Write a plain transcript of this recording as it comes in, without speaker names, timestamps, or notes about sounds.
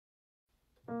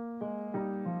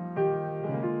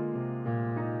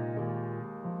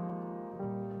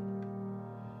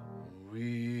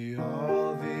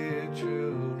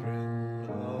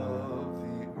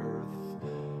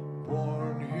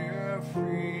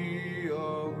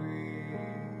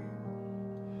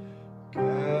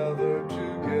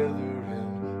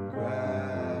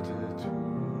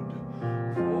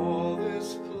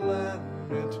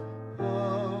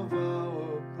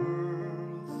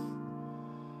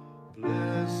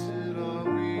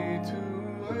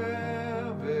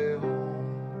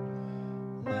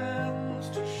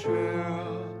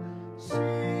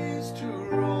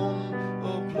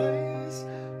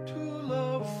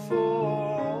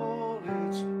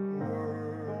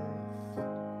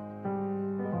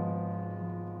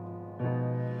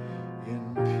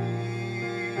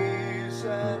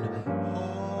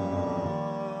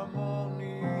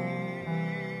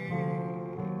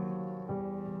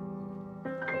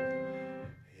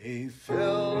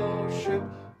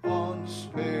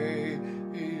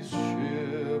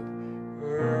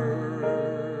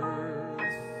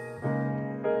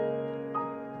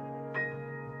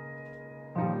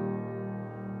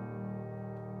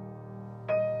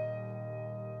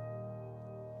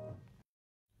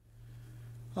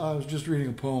I was just reading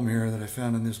a poem here that I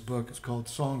found in this book. It's called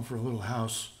Song for a Little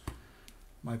House,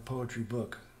 my poetry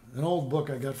book. An old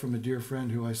book I got from a dear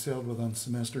friend who I sailed with on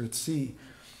semester at sea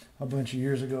a bunch of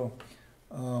years ago.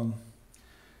 The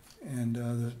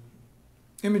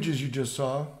images you just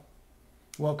saw,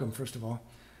 welcome first of all.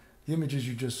 The images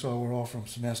you just saw were all from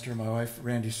semester. My wife,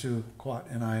 Randy Sue Quat,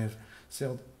 and I have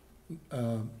sailed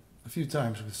a few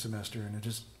times with semester, and it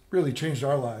just really changed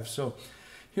our lives. So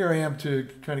here I am to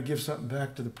kind of give something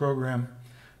back to the program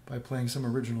by playing some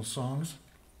original songs.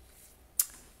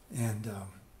 And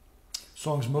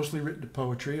songs mostly written to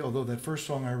poetry, although that first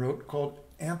song I wrote called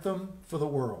Anthem for the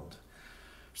World.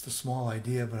 It's a small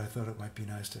idea, but I thought it might be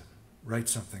nice to write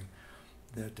something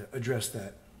that addressed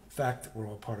that fact that we're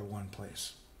all part of one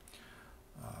place.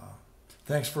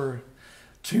 Thanks for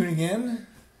tuning in,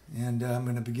 and I'm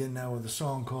going to begin now with a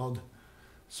song called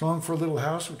Song for a Little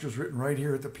House, which was written right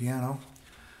here at the piano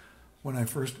when I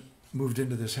first moved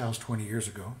into this house 20 years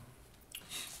ago.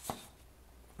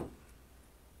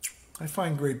 I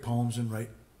find great poems and write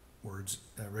words,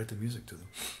 write the music to them.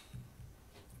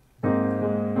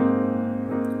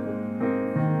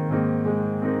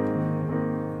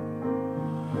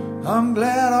 I'm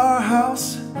glad our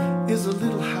house is a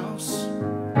little house,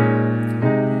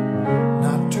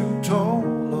 not too tall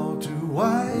or too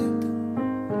wide.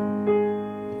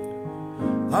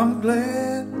 I'm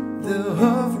glad they're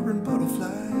hovering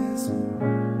butterflies.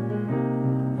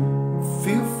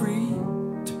 Feel free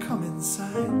to come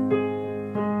inside.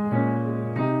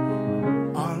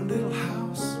 Our little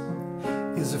house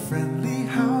is a friendly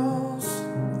house.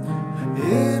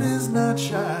 It is not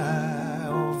shy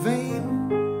or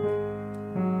vain.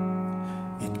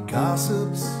 It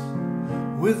gossips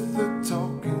with the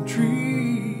talking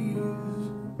trees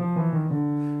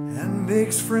and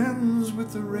makes friends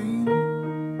with the rain.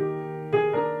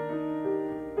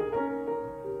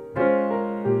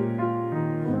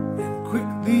 And quick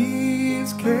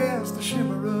leaves cast a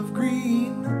shimmer of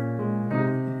green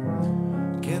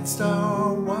against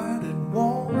our whitened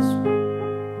walls.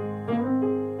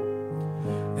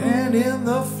 And in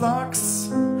the flocks,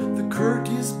 the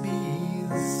courteous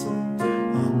bees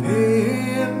are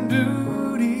paying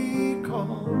duty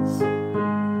calls.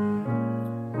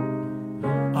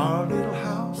 Our little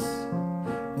house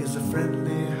is a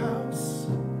friendly house.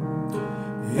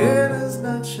 It is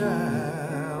not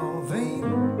shy or vain.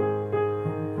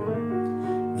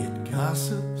 It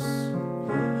gossips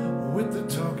with the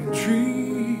talking trees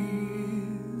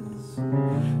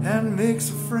and makes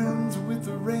friends with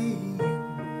the rain.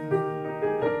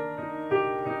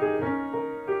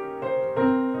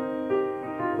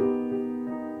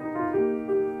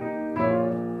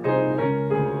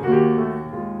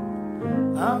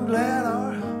 I'm glad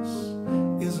our house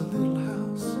is a little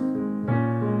house,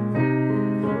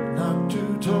 not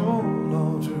too tall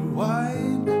or too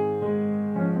wide.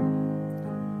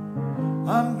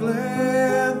 I'm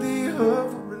glad the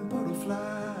hovering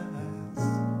butterflies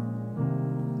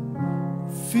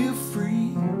feel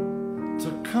free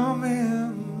to come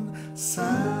inside.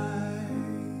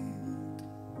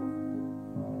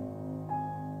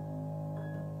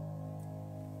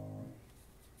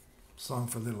 Song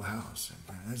for a Little House.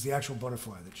 And there's the actual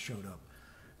butterfly that showed up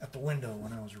at the window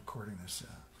when I was recording this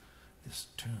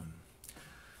tune.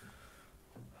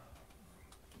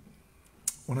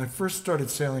 When I first started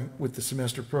sailing with the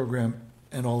semester program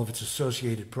and all of its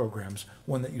associated programs,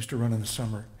 one that used to run in the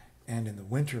summer and in the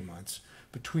winter months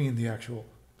between the actual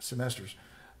semesters,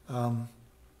 I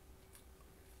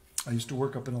used to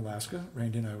work up in Alaska.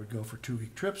 Randy and I would go for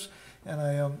 2-week trips, and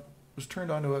I was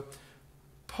turned on to a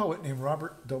poet named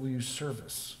Robert W.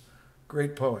 Service.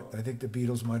 Great poet. I think the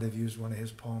Beatles might have used one of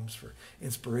his poems for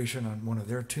inspiration on one of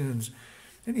their tunes.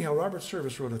 Anyhow, Robert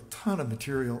Service wrote a ton of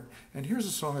material, and here's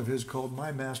a song of his called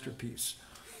My Masterpiece.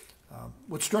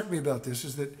 What struck me about this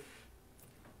is that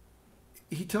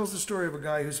he tells the story of a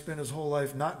guy who spent his whole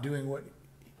life not doing what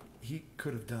he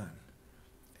could have done.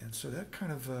 And so that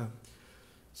kind of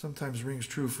sometimes rings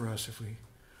true for us if we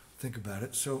think about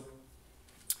it. So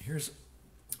here's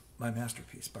My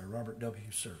Masterpiece by Robert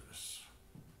W. Service.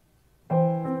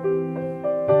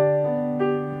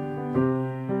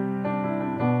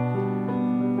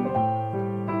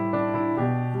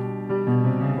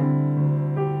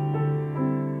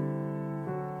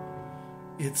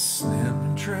 It's slim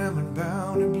and trim and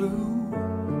bound in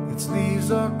blue. Its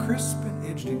leaves are crisp and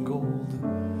edged in gold.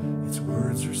 Its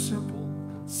words are simple,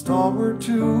 stalwart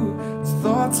too. Its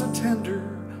thoughts are tender,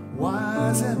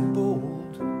 wise and bold.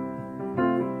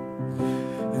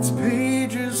 Its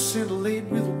pages scintillate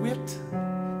with wit.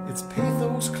 Its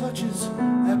pathos clutches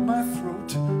at my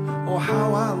throat. Oh,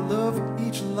 how I love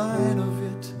each line of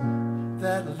it.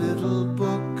 that little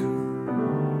book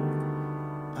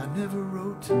I never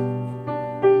wrote.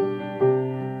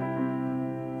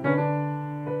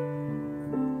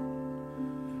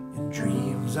 In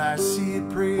dreams I see it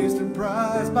praised and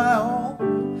prized by all,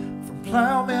 from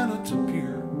plowman to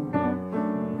peer.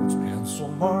 It's pencil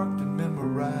marked and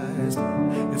memorized,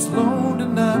 it's loaned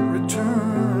and not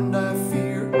returned, I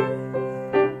fear.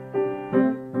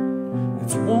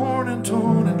 It's worn and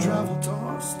torn and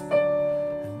travel-tossed,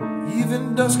 and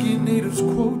even dusky natives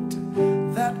quote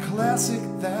that classic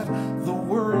that the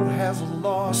world has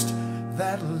lost,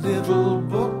 that little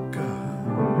book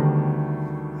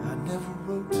I never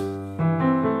wrote.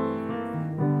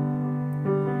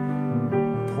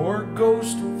 Poor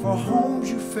ghost, for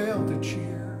homes you failed to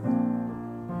cheer,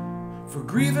 for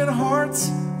grieving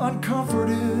hearts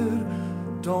uncomforted,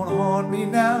 don't haunt me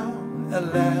now,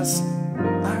 alas,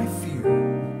 I fear.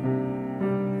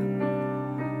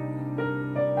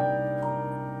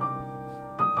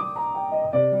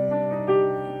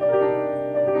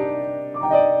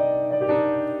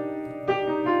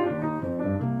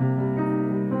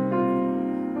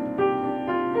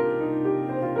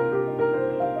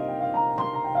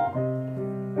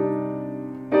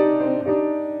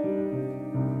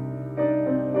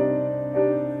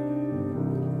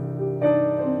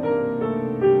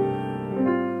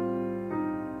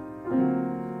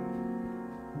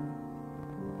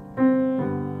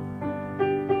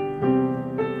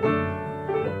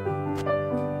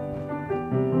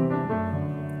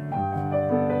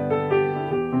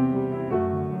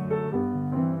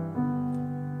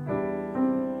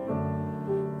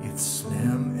 It's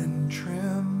slim and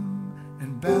trim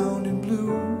and bound in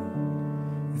blue.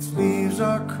 Its leaves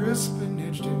are crisp and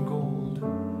edged in gold.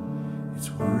 Its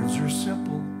words are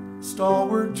simple,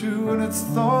 stalwart too, and its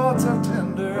thoughts are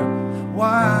tender,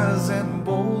 wise and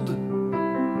bold.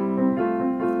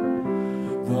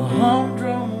 The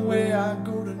humdrum way I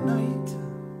go tonight,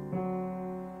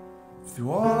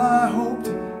 through all I hoped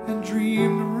and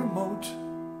dreamed remote.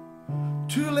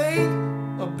 Too late,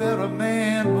 a better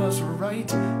man must write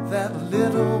that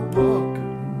little book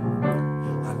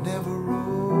I never wrote.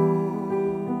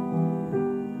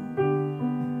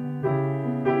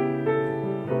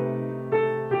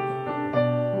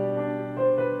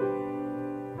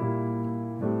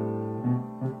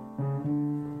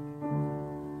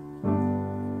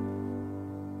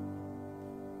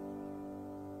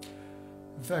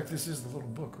 In fact, this is the little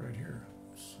book right here.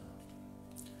 It's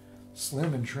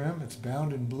slim and trim, it's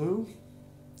bound in blue.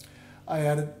 I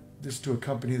added this to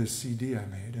accompany the CD I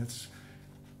made. Its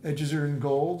edges are in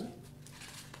gold,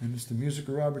 and it's the music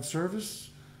of Robert Service.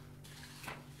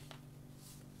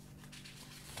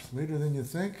 Later Than You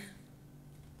Think,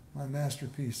 my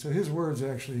masterpiece. So his words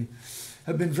actually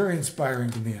have been very inspiring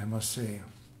to me, I must say.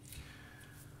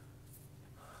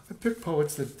 I pick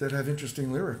poets that have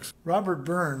interesting lyrics. Robert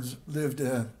Burns lived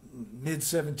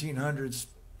mid-1700s,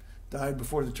 died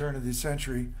before the turn of the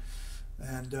century,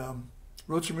 and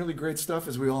wrote some really great stuff,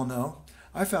 as we all know.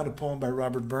 I found a poem by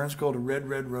Robert Burns called A Red,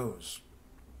 Red Rose.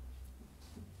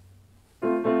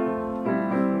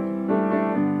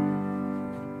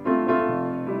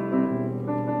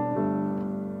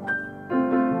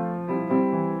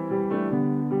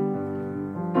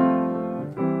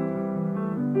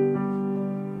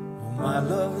 My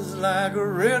love is like a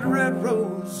red, red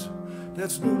rose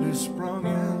that's newly sprung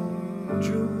in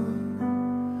June.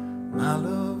 My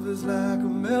love is like a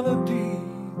melody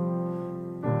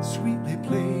sweetly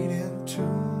played in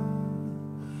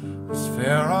tune. As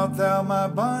fair art thou, my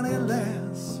bonny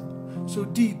lass, so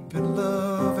deep in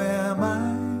love am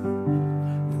I,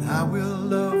 and I will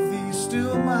love thee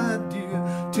still, my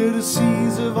dear, till the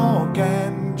seas of all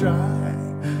can dry,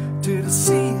 till the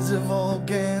seas of all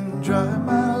can dry.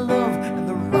 My love and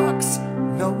the rocks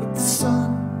melt with the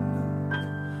sun.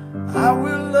 I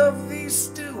will love thee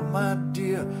still, my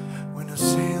dear, when the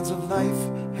sands of life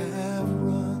have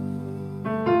run.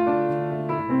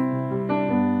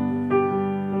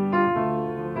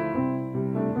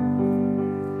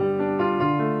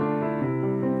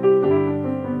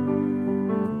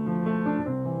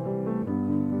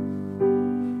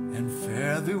 And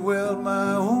fare thee well,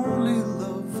 my only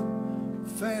love,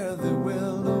 fare thee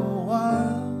well a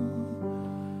while.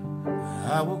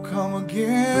 I will come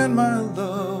again, my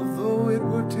love, though it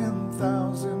were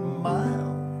 10,000 miles.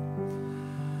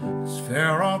 As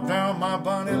fair art thou, my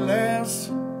bonny lass,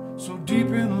 so deep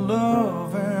in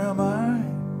love am I,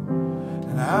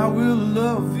 and I will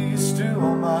love thee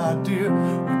still, my dear,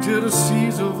 till the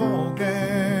seas of all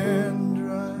can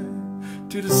dry,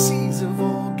 till the seas of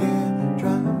all can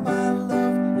dry. My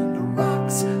love and the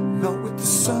rocks melt with the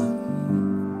sun.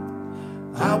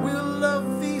 I will love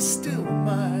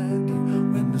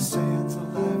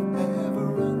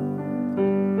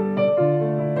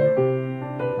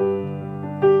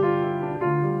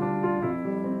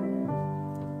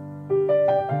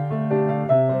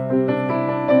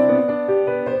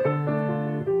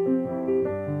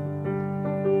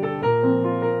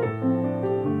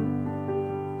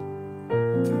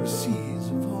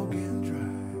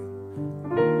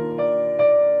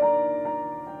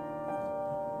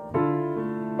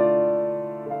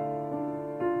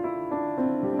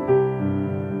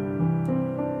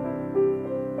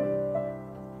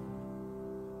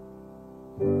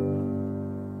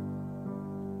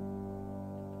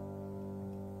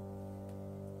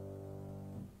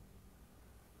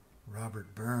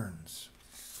Robert Burns.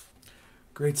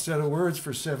 Great set of words for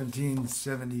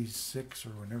 1776 or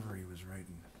whenever he was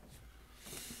writing.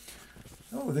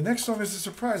 Oh, the next song is a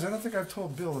surprise. I don't think I've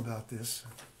told Bill about this,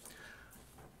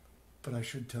 but I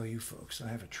should tell you folks. I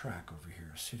have a track over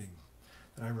here sitting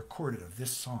that I recorded of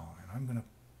this song, and I'm going to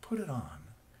put it on,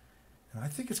 and I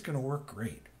think it's going to work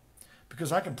great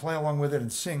because I can play along with it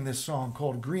and sing this song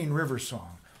called Green River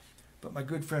Song. But my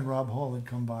good friend Rob Hall had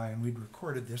come by, and we'd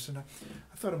recorded this, and I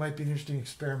thought it might be an interesting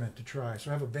experiment to try. So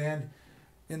I have a band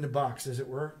in the box, as it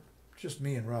were, just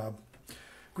me and Rob.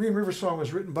 Green River Song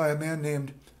was written by a man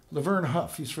named Laverne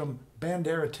Huff. He's from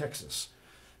Bandera, Texas.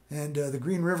 And the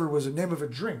Green River was the name of a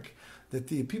drink that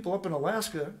the people up in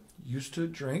Alaska used to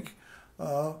drink.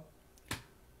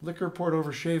 Liquor poured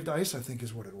over shaved ice, I think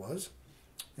is what it was.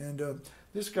 And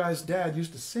this guy's dad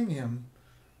used to sing him,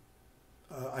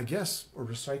 I guess, or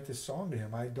recite this song to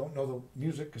him. I don't know the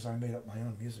music because I made up my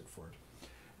own music for it.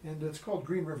 And it's called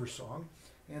Green River Song.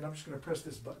 And I'm just going to press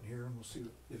this button here and we'll see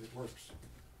if it works.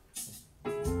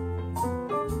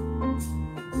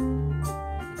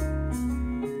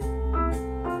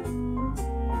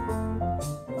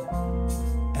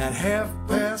 At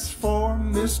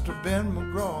 4:30, Mr. Ben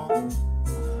McGraw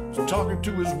was talking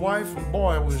to his wife, and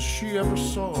boy, was she ever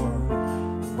sore.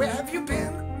 Where have you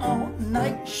been all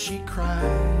night, she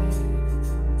cried.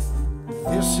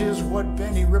 This is what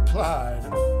Benny replied.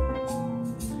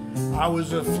 I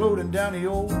was floating down the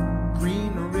old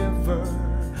Green River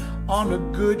on a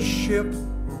good ship,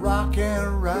 rock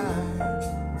and ride.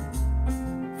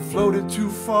 Floated too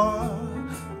far,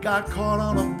 got caught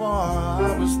on a bar.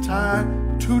 I was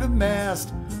tied to the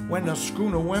mast when the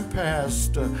schooner went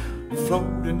past,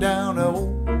 floating down the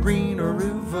old Green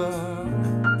River.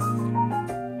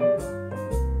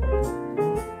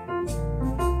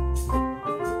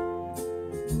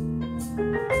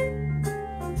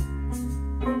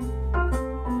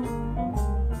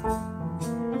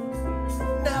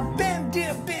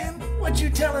 What you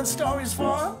telling stories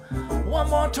for? One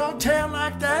more tall tale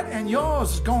like that and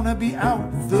yours is gonna be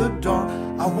out the door.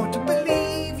 I want to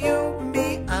believe you,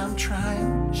 me, I'm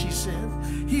trying, she said.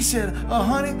 He said,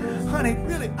 honey,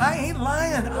 really, I ain't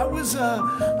lying. I was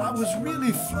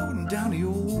really floating down the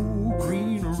old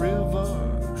Green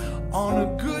River on a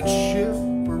good ship,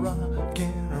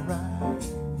 rockin' ride.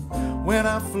 When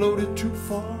I floated too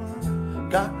far,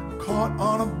 got caught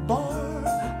on a bar.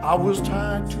 I was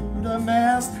tied to the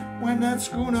mast when that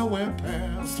schooner went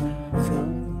past,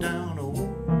 floating down the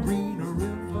old Green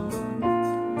River,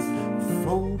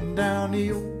 floating down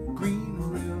the old Green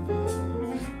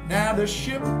River. Now the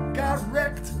ship got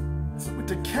wrecked with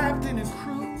the captain and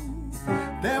crew.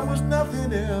 There was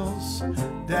nothing else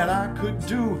that I could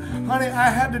do. Honey, I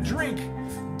had to drink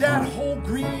that whole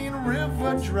Green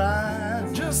River dry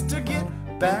just to get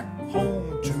back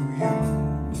home to you.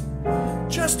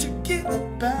 Just to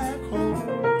get back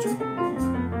home to you.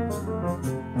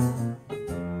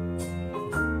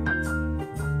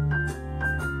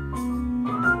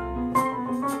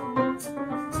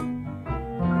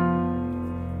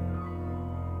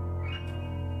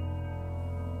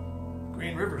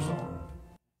 Green River Song.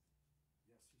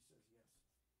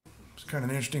 It's kind of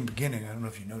an interesting beginning. I don't know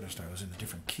if you noticed I was in a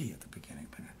different key at the beginning,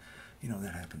 but you know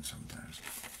that happens sometimes.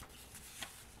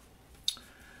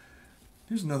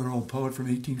 Here's another old poet from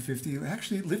 1850 who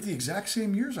actually lived the exact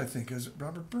same years, I think, as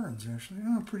Robert Burns, actually.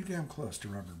 Oh, pretty damn close to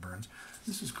Robert Burns.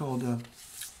 This is called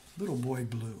Little Boy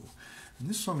Blue. And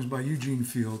this song is by Eugene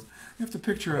Field. You have to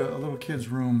picture a little kid's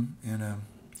room, and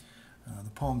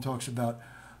the poem talks about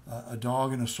a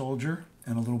dog and a soldier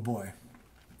and a little boy.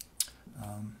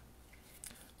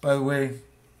 By the way,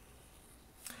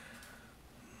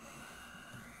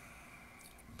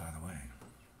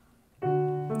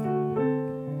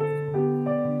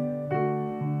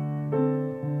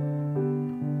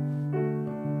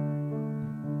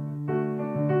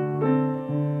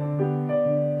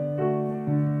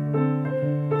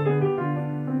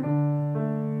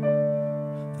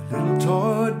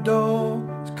 toy dog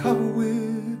is covered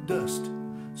with dust,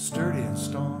 sturdy and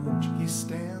staunch he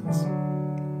stands,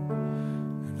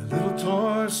 and the little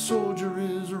toy soldier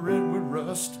is red with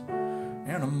rust,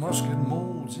 and a musket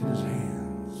molds in his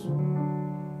hands.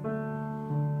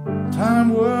 Time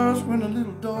was when the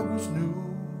little dog was new,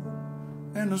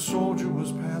 and the soldier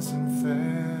was passing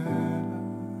fair.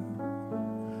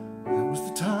 That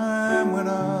was the time when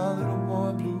our little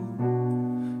boy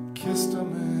blue kissed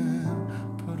him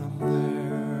and put him there.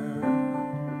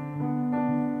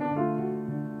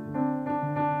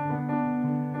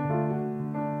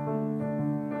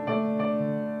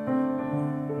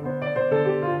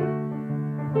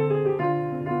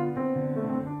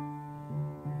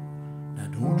 Now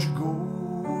don't you go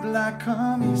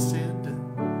come, he said,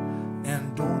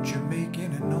 and don't you make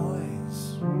any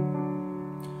noise.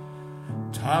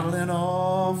 Toddling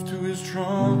off to his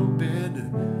trundle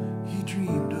bed, he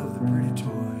dreamed of the pretty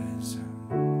toys.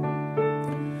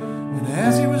 And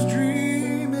as he was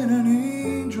dreaming, an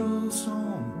angel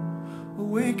song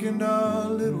awakened our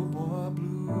little boy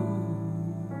blue.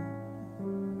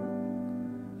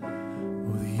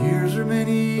 Oh, the years are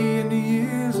many and the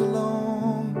years are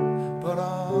long, but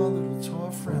our little toy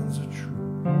friends are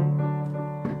true.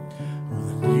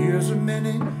 Oh, the years are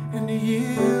many and the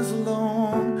years are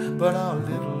long, but our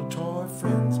little toy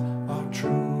friends are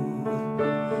true.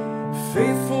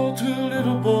 Faithful to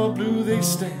little boy blue they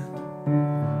stand,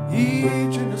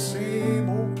 each in the same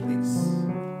old place,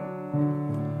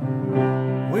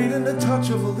 waiting the touch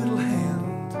of a little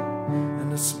hand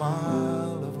and the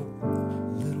smile of a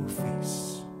little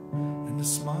face, and the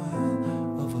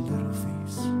smile of a little face.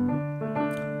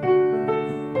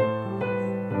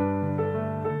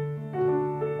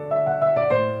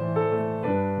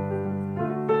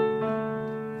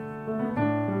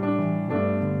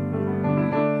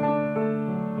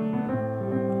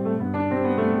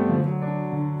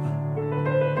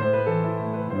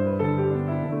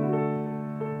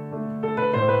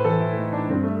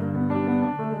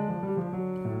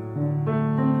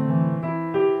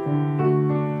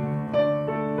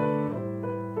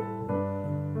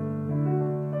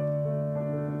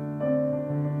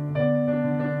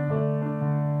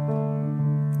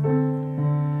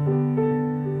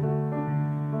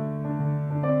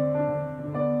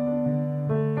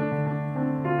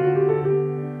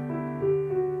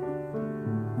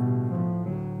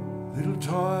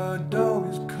 Toy dog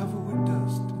is covered with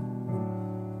dust,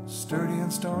 sturdy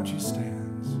and staunch he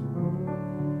stands.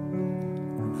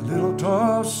 The little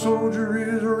toy soldier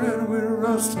is red with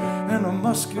rust, and a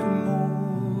musket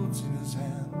molds in his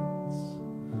hands.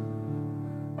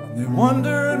 And they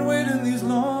wonder and wait in these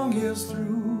long years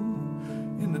through,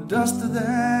 in the dust of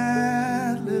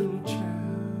that little chair.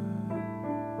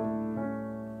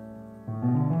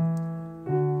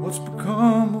 What's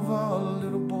become of our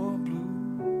little boy blue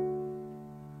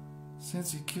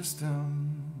since he kissed him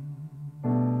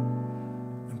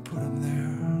and put him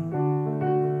there?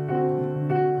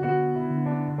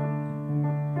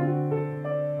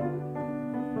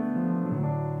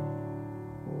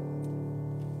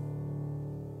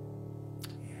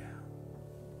 Yeah.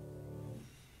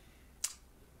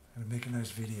 Gonna make a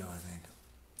nice video, I think.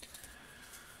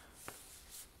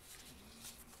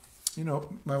 You know,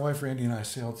 my wife Randy and I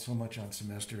sailed so much on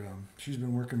semester. She's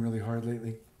been working really hard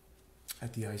lately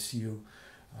at the ICU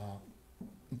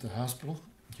at the hospital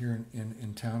here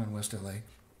in town in West LA.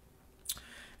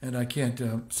 And I can't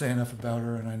say enough about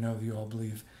her, and I know you all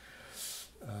believe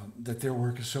that their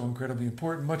work is so incredibly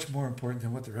important, much more important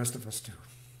than what the rest of us do.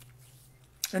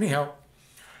 Anyhow,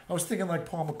 I was thinking like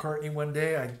Paul McCartney one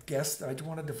day. I guessed I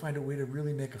wanted to find a way to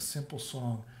really make a simple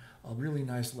song, a really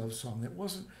nice love song that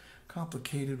wasn't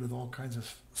complicated with all kinds of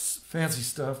fancy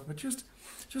stuff, but just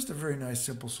a very nice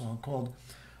simple song called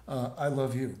I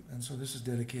Love You. And so this is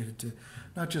dedicated to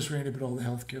not just Randy, but all the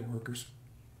healthcare workers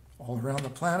all around the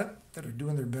planet that are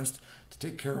doing their best to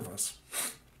take care of us.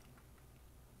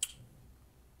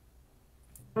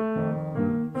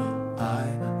 I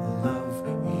love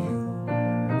you,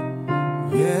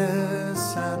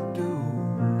 yes I do.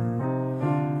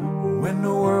 When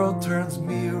the world turns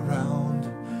me around,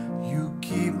 you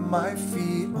keep my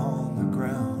feet on the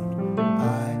ground.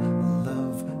 I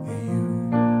love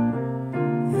you.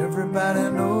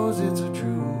 Everybody knows it's a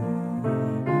truth.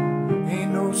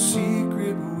 Ain't no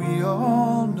secret, we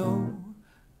all know.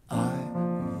 I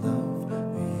love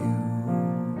you.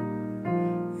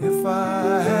 If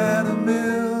I had a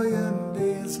million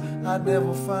days, I'd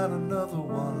never find another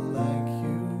one like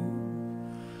you.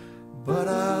 But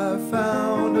I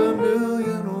found a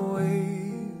million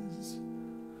ways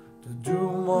to do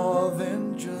more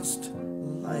than just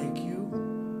like you.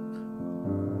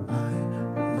 I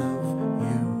love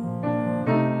you.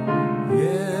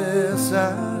 Yes,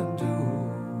 I do.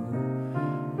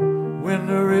 When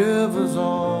the rivers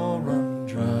all run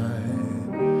dry,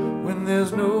 when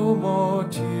there's no more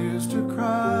tears to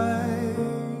cry,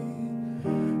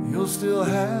 you'll still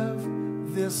have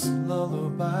this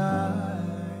lullaby.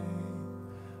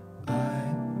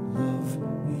 I love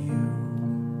you.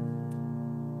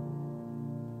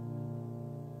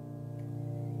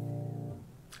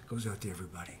 Goes out to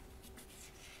everybody.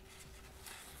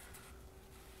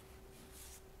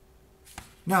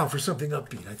 Now for something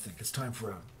upbeat, I think. It's time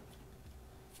for a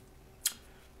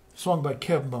song by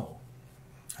Kev Mo.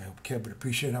 I hope Kev would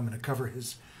appreciate it. I'm going to cover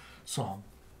his song.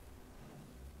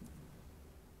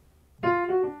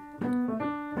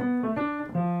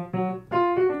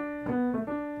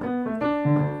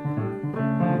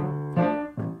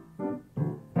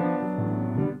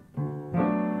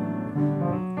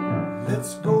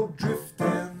 Let's go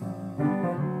drifting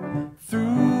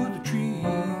through the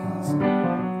trees.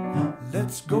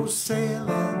 Let's go sailing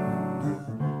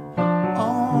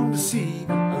on the sea.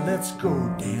 Let's go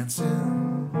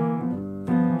dancing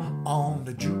on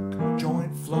the juke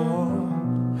joint floor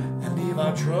and leave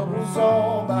our troubles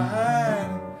all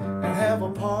behind and have a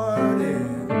party.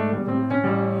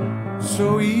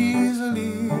 So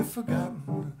easily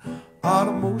forgotten are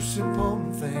the most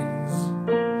important things,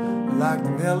 like the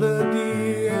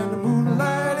melody and the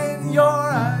moonlight in your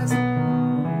eyes,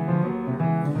 and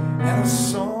a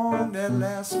song that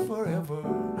lasts forever,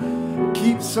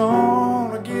 keeps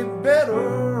on getting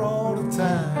better all the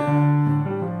time.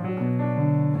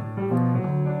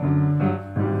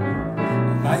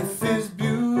 Life is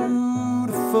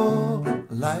beautiful,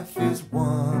 life is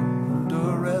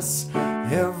wondrous,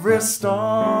 every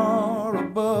star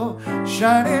above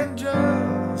shining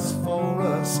just for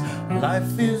us.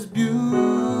 Life is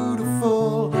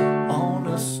beautiful on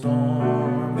a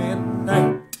stormy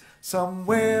night.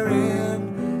 Somewhere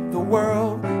in the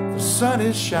world the sun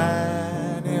is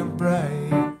shining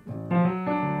bright.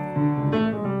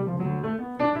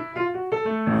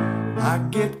 I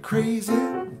get crazy,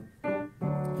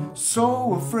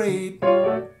 so afraid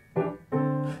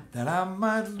that I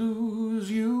might lose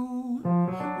you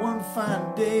one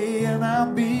fine day, and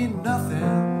I'll be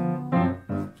nothing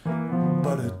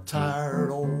but a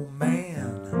tired old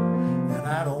man, and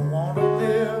I don't want to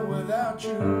live without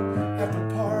you at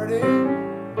the party.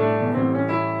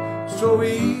 So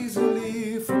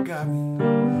easily forgotten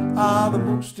are the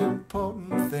most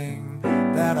important thing,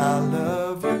 that I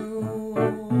love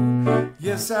you,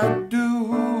 yes I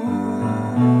do,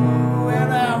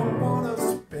 and I want to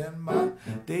spend my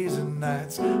days and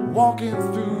nights walking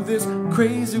through this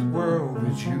crazy world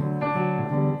with you.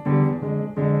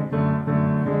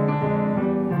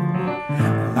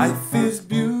 Life is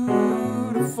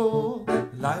beautiful,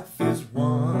 life is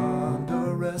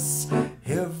wondrous,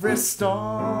 every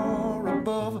star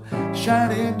above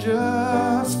shining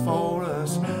just for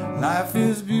us. Life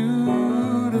is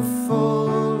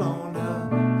beautiful on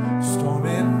a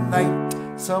stormy night.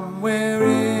 Somewhere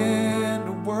in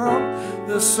the world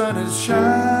the sun is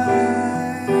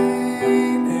shining,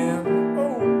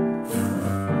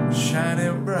 oh,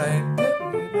 shining bright.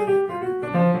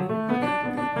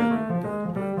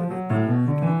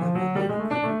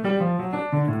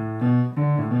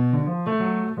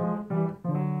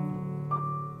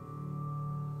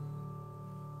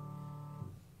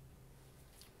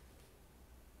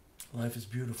 Life is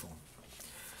beautiful.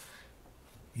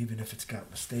 Even if it's got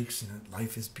mistakes in it,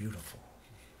 life is beautiful.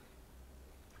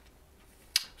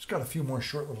 Just got a few more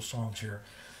short little songs here.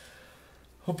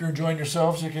 Hope you're enjoying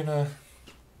yourselves. You can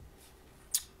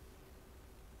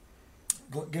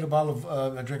get a bottle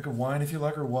of a drink of wine if you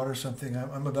like, or water or something.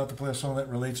 I'm about to play a song that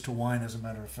relates to wine, as a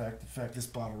matter of fact. In fact, this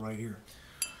bottle right here.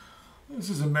 This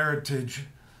is a Meritage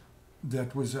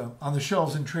that was on the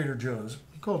shelves in Trader Joe's.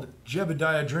 Called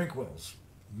Jebediah Drinkwell's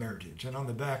Meritage. And on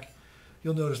the back,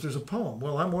 you'll notice there's a poem.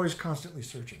 Well, I'm always constantly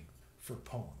searching for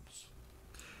poems.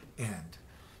 And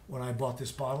when I bought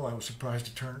this bottle, I was surprised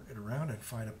to turn it around and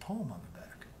find a poem on the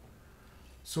back.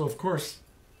 So, of course,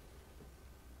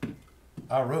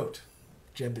 I wrote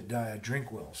Jebediah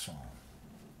Drinkwell's song.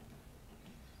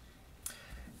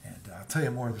 And I'll tell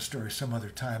you more of the story some other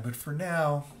time. But for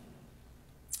now,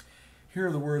 here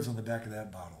are the words on the back of that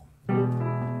bottle.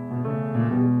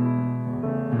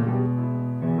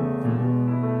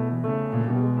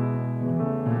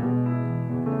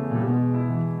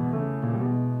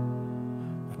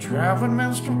 Traveling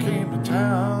minstrel came to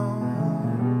town,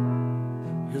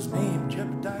 his name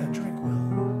Jebediah Drinkwell,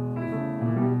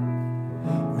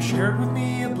 who shared with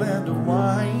me a blend of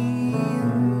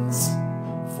wines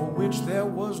for which there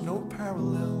was no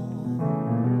parallel.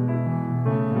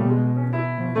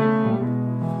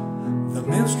 The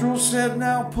minstrel said,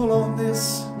 now pull on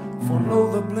this, for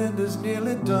lo, the blend is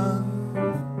nearly done.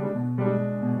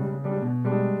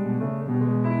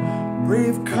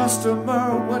 Brave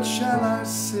customer, what shall I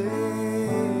say?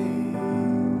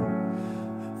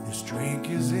 This drink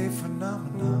is a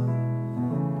phenomenon.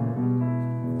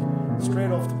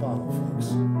 Straight off the bottle,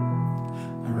 folks.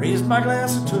 I raised my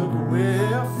glass and took a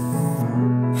whiff.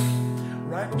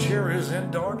 Ripe cherries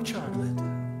and dark chocolate.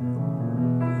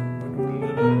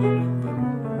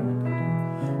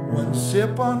 One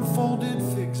sip unfolded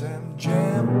figs and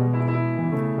jam.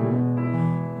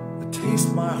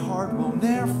 Taste my heart will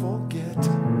ne'er forget.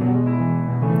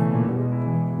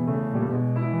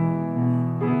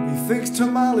 Methinks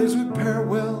tamales would pair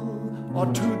well, or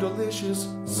two delicious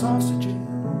sausages.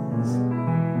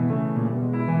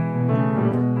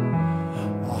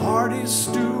 A hearty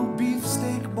stew, beef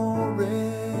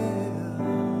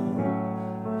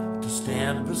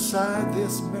beside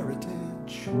this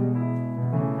meritage.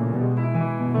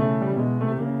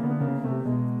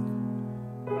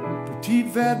 Petit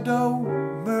Verdot,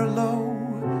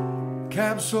 Merlot,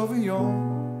 Cab Sauvignon,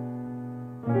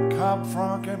 Cab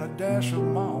Franc, and a dash of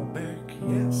Malbec,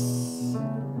 yes.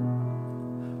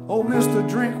 Oh, Mr.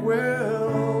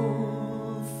 Drinkwell,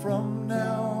 from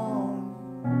now on,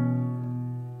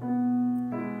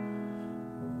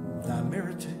 thy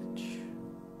meritage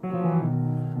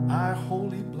I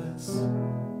wholly bless.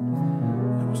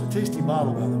 It was a tasty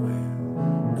bottle, by the way,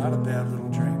 not a bad little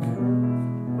drink.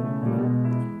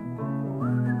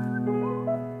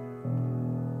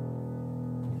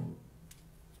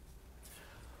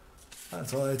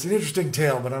 So it's an interesting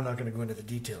tale, but I'm not going to go into the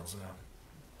details.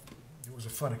 It was a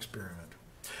fun experiment.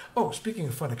 Oh, speaking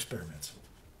of fun experiments,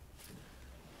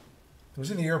 I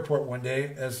was in the airport one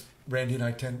day, as Randy and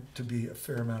I tend to be a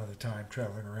fair amount of the time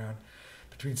traveling around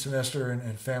between semester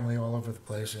and family all over the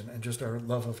place, and just our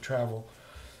love of travel.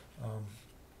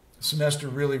 Semester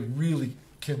really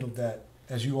kindled that,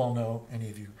 as you all know, any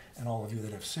of you and all of you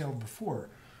that have sailed before,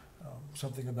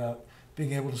 something about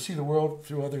being able to see the world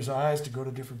through others' eyes, to go to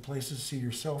different places, see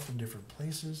yourself in different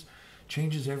places,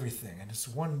 changes everything. And it's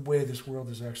one way this world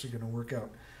is actually going to work out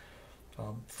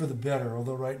for the better,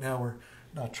 although right now we're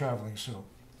not traveling, so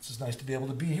it's just nice to be able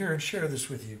to be here and share this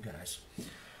with you guys.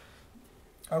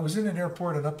 I was in an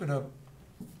airport, and up in a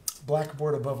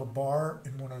blackboard above a bar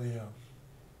in one of the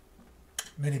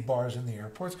many bars in the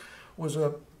airports was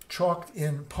a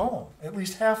chalked-in poem, at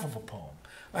least half of a poem.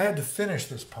 I had to finish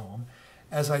this poem,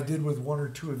 as I did with one or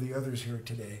two of the others here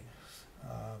today.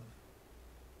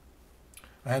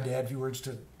 I had to add a few words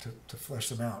to flesh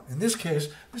them out. In this case,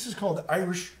 this is called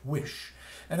Irish Wish,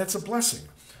 and it's a blessing.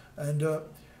 And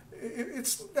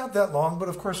it's not that long, but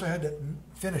of course I had to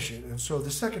finish it. And so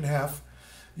the second half,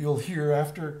 you'll hear,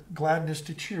 after gladness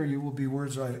to cheer you, will be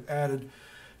words I added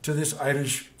to this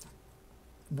Irish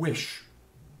Wish,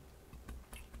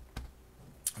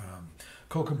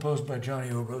 co-composed by Johnny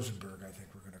O. Rosenberg, I think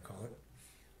we're going to call it.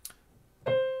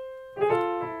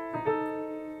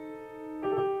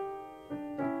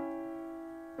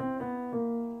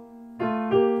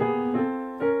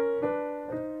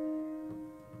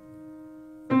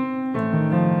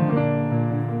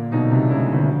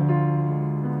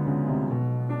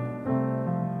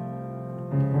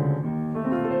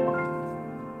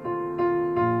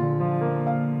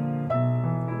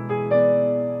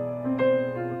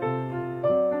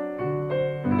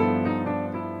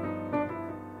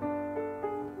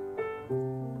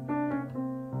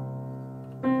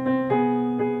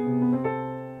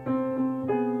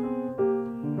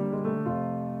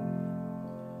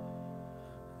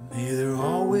 May there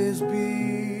always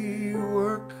be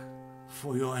work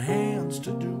for your hands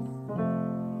to do.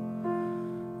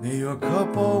 May your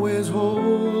cup always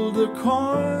hold a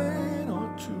coin or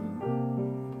two.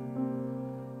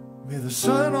 May the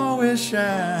sun always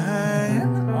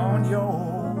shine on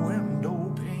your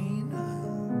window pane,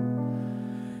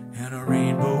 and a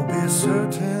rainbow be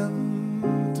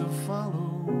certain to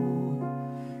follow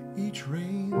each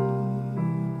rain.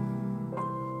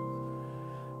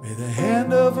 May the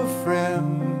hand of a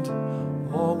friend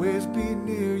always be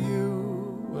near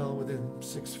you, well, within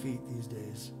 6 feet these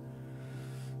days.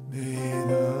 May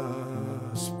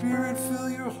the Spirit fill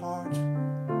your heart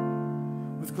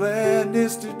with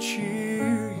gladness to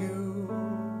cheer you.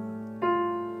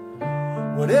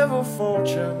 Whatever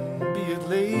fortune, be it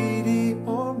lady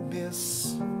or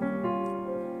miss,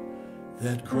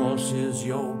 that crosses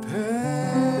your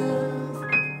path,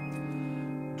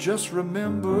 just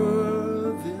remember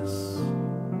this: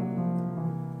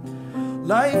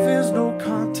 life is no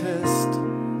contest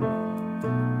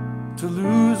to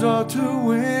lose or to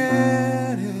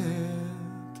win it.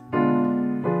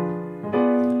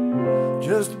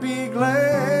 Just be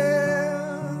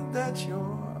glad that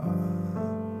you're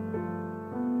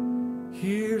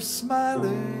here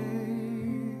smiling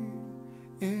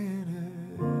in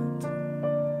it.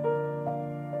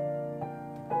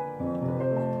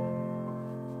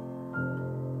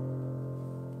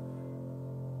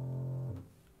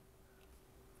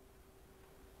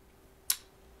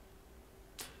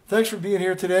 Thanks for being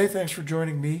here today. Thanks for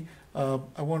joining me. I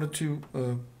wanted to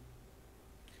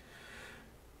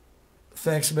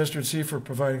thank Semester & C for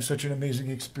providing such an amazing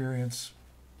experience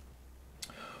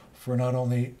for not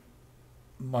only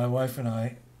my wife and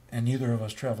I, and neither of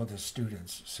us traveled as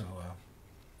students. So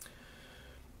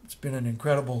it's been an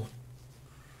incredible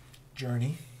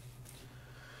journey.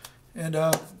 And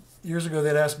years ago,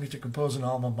 they'd asked me to compose an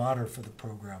alma mater for the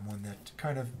program, one that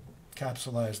kind of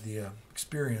capsulized the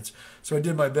experience. So I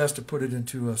did my best to put it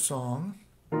into a song.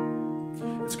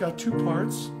 It's It's got two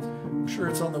parts. I'm sure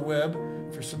it's on the web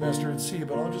for semester in C,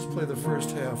 but I'll just play the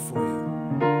first half for you.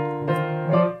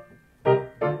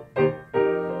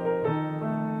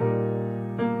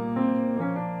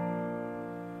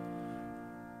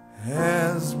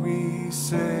 As we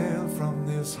sail from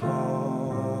this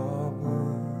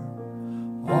harbor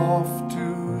off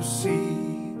to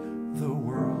see the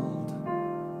world,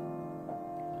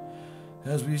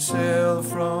 as we sail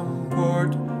from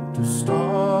port to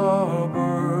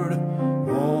starboard,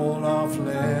 all our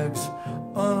flags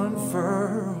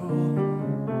unfurled,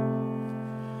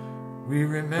 we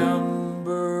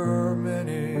remember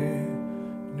many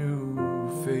new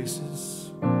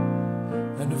faces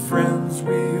and the friends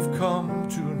we've come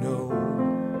to know,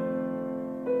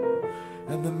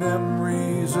 and the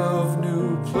memories of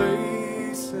new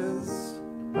places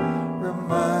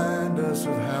remind us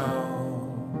of how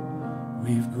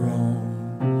we've grown.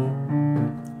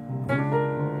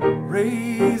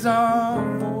 Raise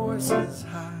our voices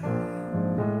high,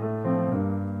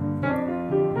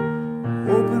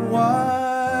 open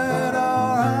wide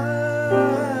our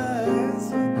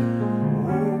eyes,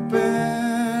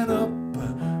 open up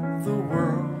the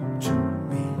world to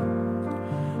me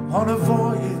on a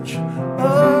voyage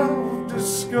of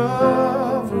discovery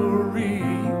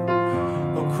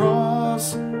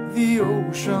across the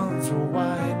oceans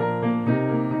wide,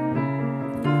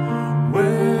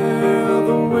 where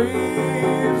the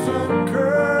waves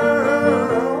uncurl.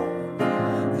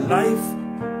 Life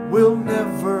will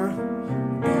never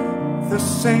be the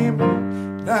same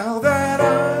now that I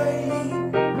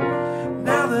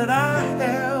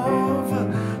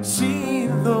have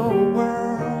seen the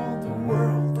world, the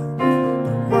world, the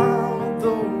world,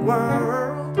 the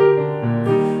world.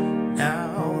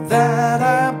 Now that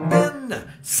I've been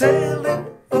sailing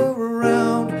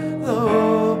around the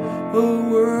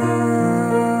world.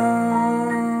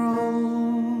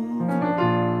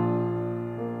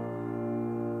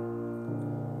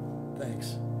 Thanks.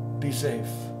 Be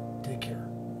safe. Take care.